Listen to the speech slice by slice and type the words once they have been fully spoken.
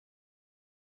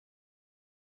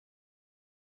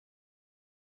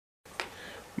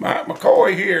Mike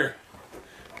McCoy here.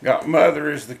 Got Mother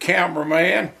as the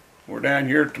cameraman. We're down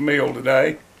here at the mill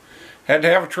today. Had to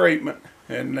have a treatment,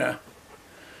 and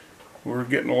we're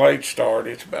getting a late start.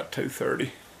 It's about 2:30.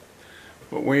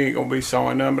 But we ain't going to be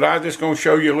sawing none. But I'm just going to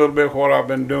show you a little bit of what I've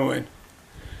been doing.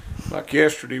 Like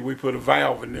yesterday, we put a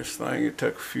valve in this thing. It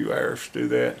took a few hours to do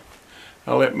that.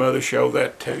 I'll let Mother show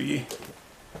that to you.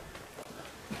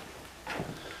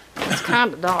 It's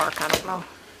kind of dark, I don't know.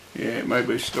 Yeah, it may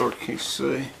be dark, can't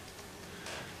see.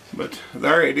 But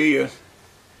there it is.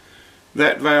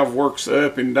 That valve works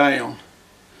up and down.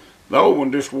 The old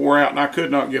one just wore out and I could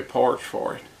not get parts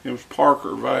for it. It was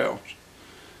Parker valves.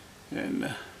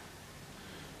 And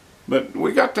but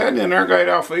we got that in there, got it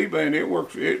off eBay, and it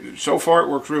works. So far it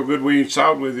works real good. We ain't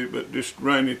sawed with it, but just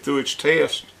running it through its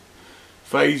test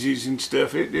phases and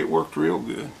stuff, it worked real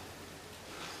good.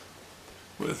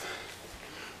 With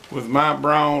my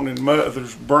brawn and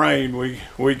Mother's brain,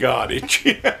 we got it.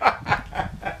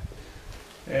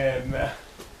 And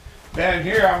down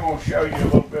here I'm going to show you a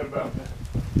little bit about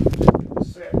the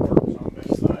set works on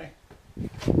this thing.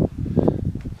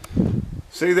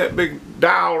 See that big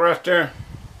dial right there?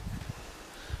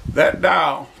 That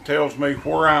dial tells me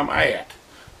where I'm at.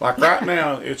 Like right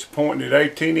now, it's pointing at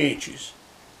 18 inches.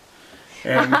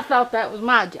 And I thought that was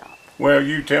my job. Well,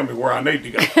 you tell me where I need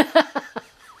to go.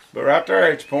 But right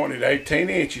there, it's pointing at 18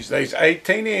 inches. There's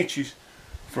 18 inches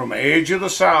from the edge of the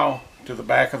saw to the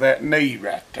back of that knee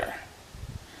right there.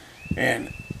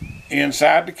 And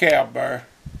inside the cab bar,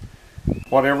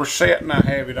 whatever setting I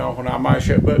have it on, when I mash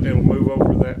that button, it'll move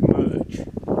over that much.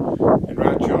 And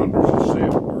right yonder's the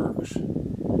set works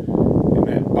in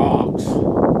that box.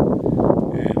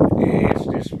 And it's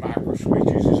just micro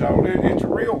switches. It's a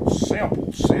real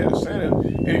simple setup,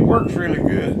 and it works really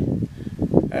good.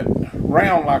 That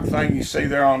round like thing you see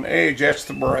there on the edge, that's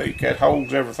the brake. That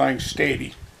holds everything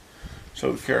steady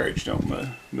so the carriage don't move.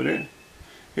 But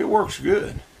it works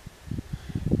good.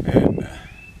 And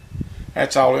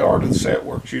that's all there are to the set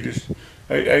works.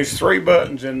 There's 3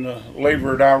 buttons in the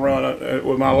lever that I run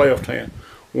with my left hand.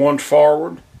 One's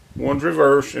forward, one's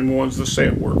reverse, and one's the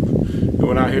set work. And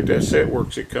when I hit that set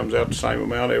works, it comes out the same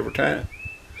amount every time.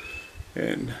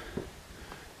 And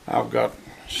I've got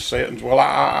settings. Well,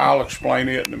 I'll explain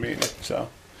it in a minute. So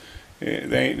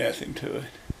there ain't nothing to it.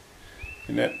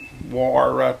 And that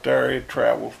wire right there, it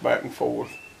travels back and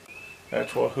forth.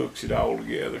 That's what hooks it all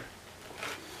together.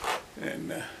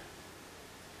 And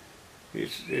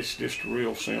it's just a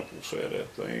real simple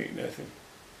setup. There ain't nothing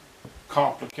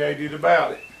complicated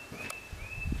about it.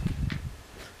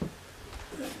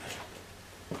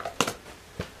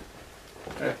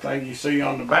 That thing you see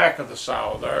on the back of the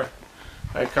saw there,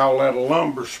 they call that a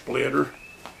lumber splitter,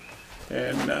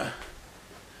 and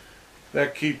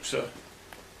that keeps a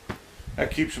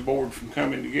board from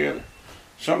coming together.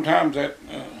 Sometimes that,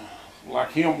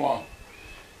 like hemlock,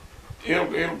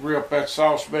 it'll grip that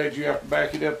sauce bed. You have to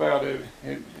back it up out of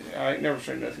it. I ain't never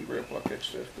seen nothing grip like that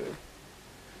stuff do.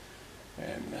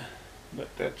 And but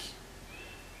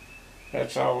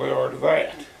that's all there are to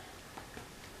that.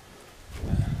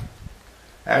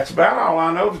 That's about all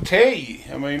I know to tell you.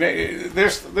 I mean,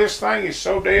 this thing is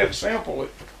so dead simple.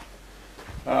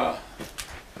 There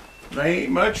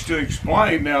ain't much to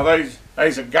explain. Now,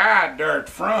 there's a guide there at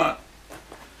the front.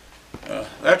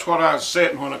 That's what I was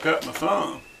setting when I cut my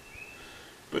thumb.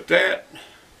 But that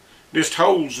just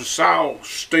holds the saw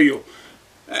still.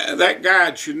 That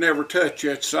guide should never touch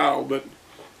that saw, but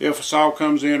if a saw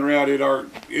comes in or out,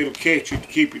 it'll catch it to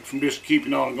keep it from just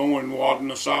keeping on going and wadding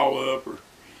the saw up or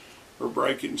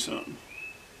breaking something.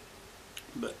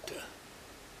 But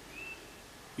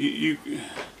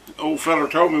old fella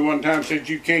told me one time, said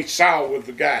you can't saw with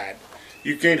the guide.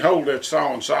 You can't hold that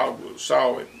saw and saw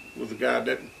it with the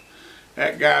guide.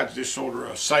 That guide's just sort of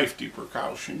a safety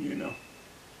precaution, you know.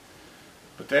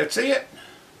 But that's it.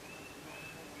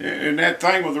 And that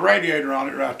thing with the radiator on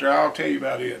it right there, I'll tell you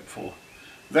about it before.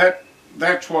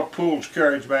 That's what pulls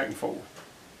carriage back and forth.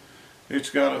 It's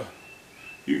got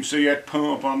you can see that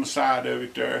pump on the side of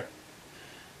it there,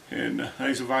 and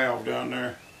there's a valve down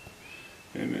there,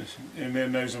 and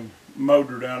then there's a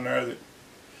motor down there that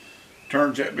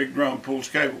turns that big drum, pulls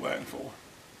cable back and forth.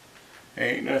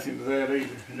 There ain't nothing to that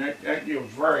either, and that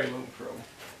gives very little trouble.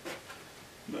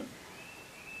 But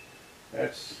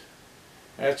that's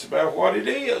about what it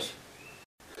is.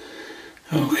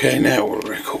 Okay, now we're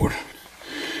recording.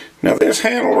 Now this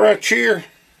handle right here,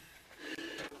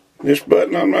 this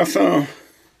button on my thumb,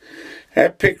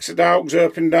 that picks the dogs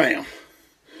up and down.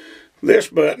 This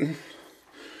button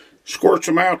squirts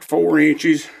them out to 4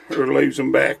 inches or leaves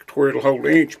them back to where it'll hold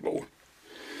the inch board.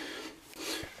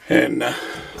 And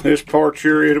this part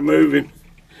here, it'll move in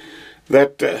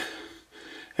that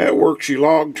works your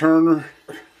log turner.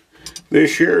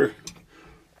 This here,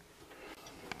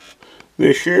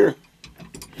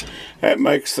 that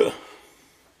makes the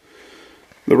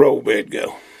roll bed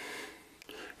go,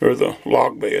 or the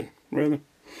log bed rather.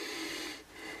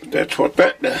 That's what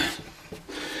that does.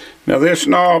 Now this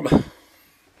knob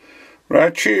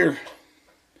right here,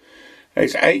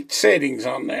 there's 8 settings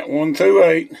on that, 1 through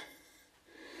 8,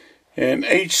 and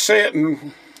each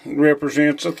setting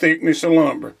represents a thickness of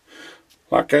lumber.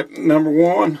 Like that number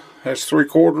 1, that's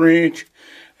 3/4 inch,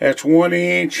 that's 1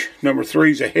 inch, number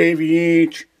 3 is a heavy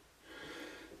inch,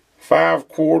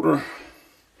 5/4,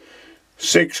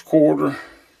 6/4,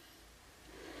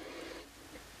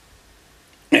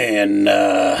 and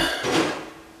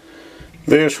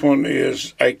this one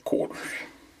is 8/4.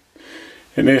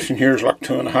 And this one here is like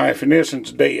 2 1/2, and this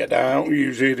one's dead. I don't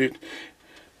use it.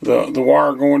 The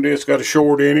wire going to this got a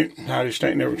short in it. I just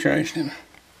ain't never changed it.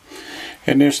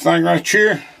 And this thing right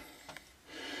here,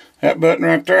 that button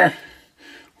right there,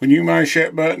 when you mash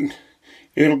that button,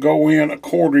 it'll go in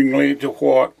accordingly to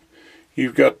what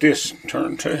you've got this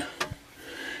turned to.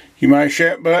 You mash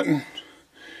that button,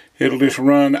 it'll just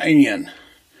run in.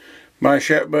 Mash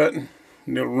that button,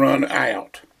 and it'll run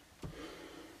out.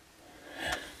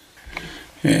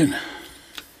 And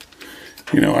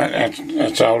you know,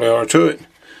 that's all there are to it.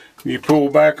 You pull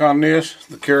back on this,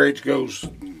 the carriage goes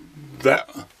that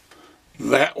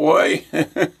way.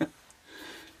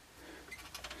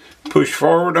 Push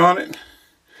forward on it,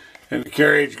 and the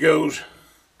carriage goes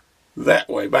that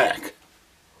way back.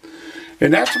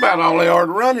 And that's about all they are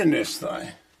to running this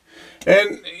thing.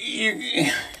 And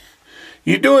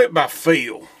you do it by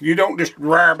feel. You don't just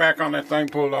rear back on that thing,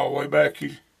 pull it all the way back.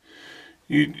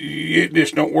 It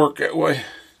just don't work that way.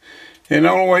 And the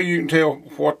only way you can tell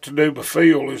what to do by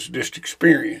feel is just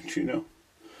experience, you know.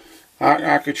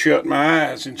 I could shut my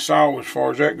eyes and saw as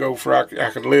far as that goes, for I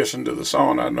could listen to the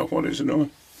saw and I'd know what it's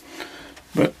doing.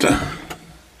 But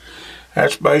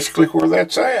that's basically where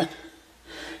that's at.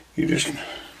 You just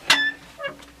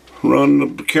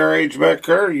run the carriage back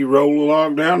there, you roll the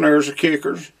log down, there's the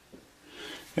kickers.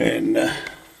 And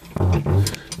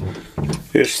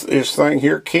this thing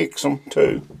here kicks them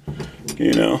too,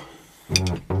 you know.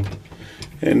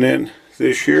 And then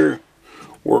this here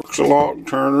works a log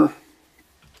turner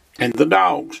and the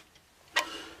dogs.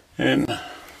 And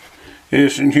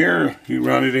this in here, you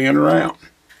run it in or out.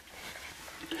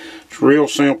 It's a real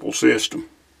simple system.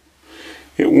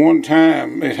 At one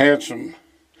time, it had some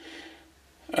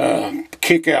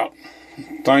kick out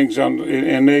things on,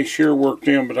 and they sure worked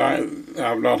in, but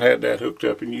I've not had that hooked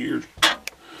up in years.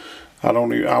 I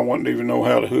wouldn't even know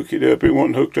how to hook it up. It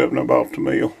wasn't hooked up when I bought the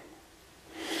mill.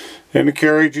 And the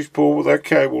carriage is pulled with that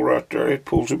cable right there. It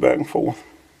pulls it back and forth.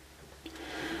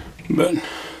 But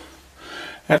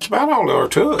that's about all there are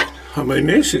to it. I mean,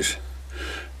 this is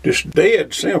just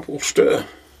dead simple stuff.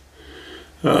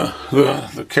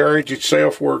 The carriage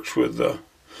itself works with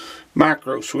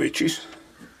micro switches.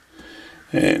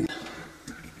 And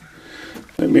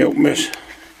let me open this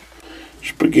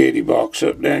spaghetti box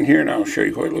up down here and I'll show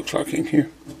you what it looks like in here.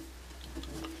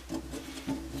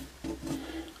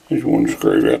 There's one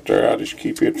screw right there. I just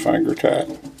keep it finger tight.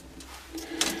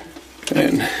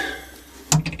 And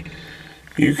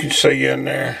you can see in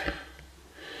there,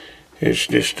 it's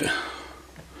just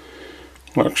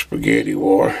like spaghetti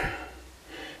wire.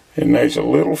 And there's a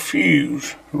little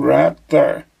fuse right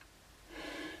there.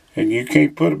 And you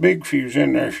can't put a big fuse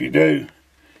in there. If you do,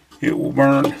 it will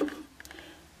burn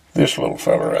this little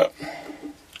fella up.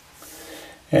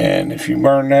 And if you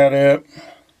burn that up,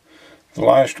 the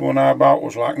last one I bought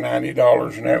was like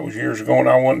 $90, and that was years ago, and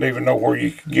I wouldn't even know where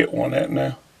you could get one at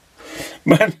now.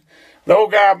 But the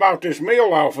old guy I bought this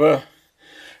meal off of,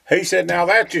 he said, now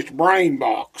that's just a brain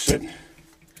box.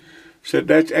 Said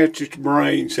that's just a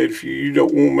brain. Said if you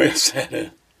don't want to mess that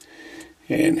up.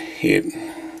 And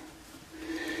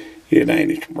it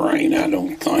ain't its brain, I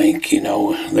don't think. You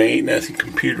know, there ain't nothing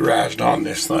computerized on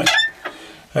this thing.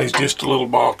 There's just a little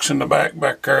box in the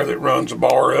back there that runs a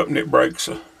bar up and it breaks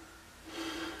a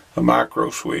micro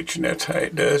switch, and that's how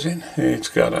it does it. And it's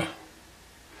got a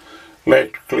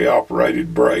electrically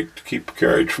operated brake to keep the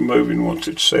carriage from moving once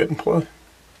it's set in play.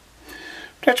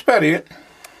 That's about it.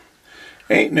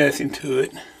 Ain't nothing to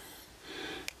it.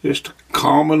 Just a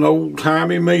common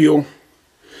old-timey mill.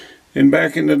 And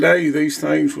back in the day, these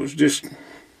things was just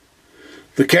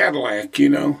the Cadillac, you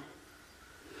know.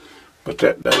 But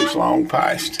that day's long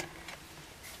past.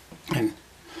 And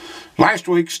last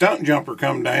week, Stump Jumper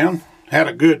come down. Had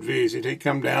a good visit. He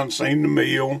come down, seen the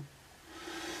mill.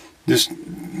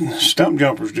 Stump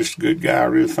Jumper's just a good guy. I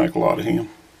really think a lot of him.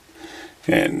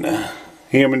 And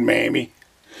him and Mammy,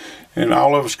 and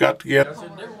all of us got together.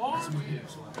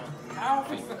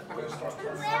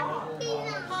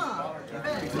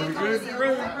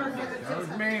 There's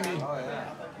Mammy.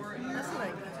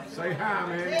 Say hi,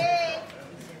 Mammy.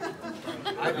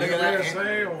 Look at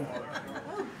that.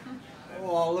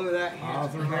 Oh, look at that.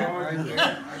 Arthur Rogers.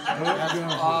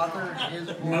 Arthur is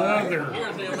Mother.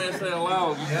 Here's the MSL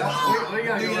log. We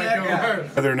gotta go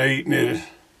back Other than eating it,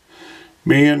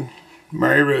 me and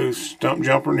Mary Ruth, Stump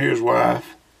Jumper and his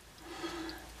wife,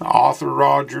 Arthur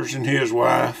Rogers and his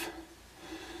wife,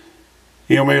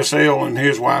 MSL and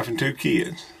his wife and 2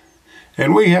 kids.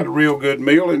 And we had a real good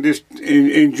meal and just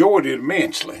enjoyed it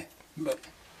immensely.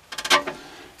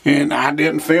 And I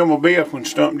didn't film a bit when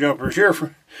Stump Jumper's here.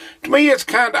 To me, it's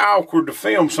kind of awkward to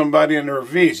film somebody and they're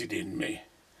visiting me.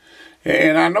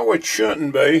 And I know it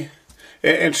shouldn't be.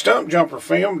 And Stump Jumper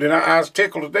filmed, and I was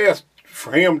tickled to death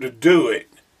for him to do it.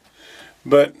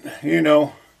 But, you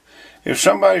know, if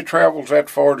somebody travels that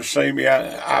far to see me,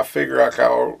 I figure I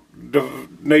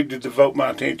need to devote my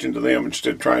attention to them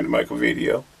instead of trying to make a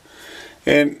video.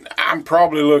 And I'm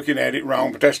probably looking at it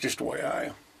wrong, but that's just the way I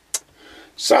am.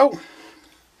 So,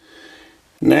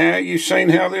 now you've seen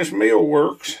how this meal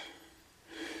works.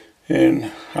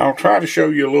 And I'll try to show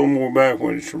you a little more back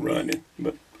when it's running.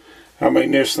 But, I mean,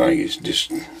 this thing is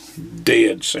just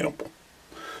dead simple.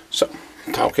 So,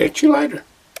 talk at you later.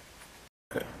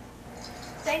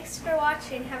 Thanks for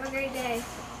watching. Have a great day.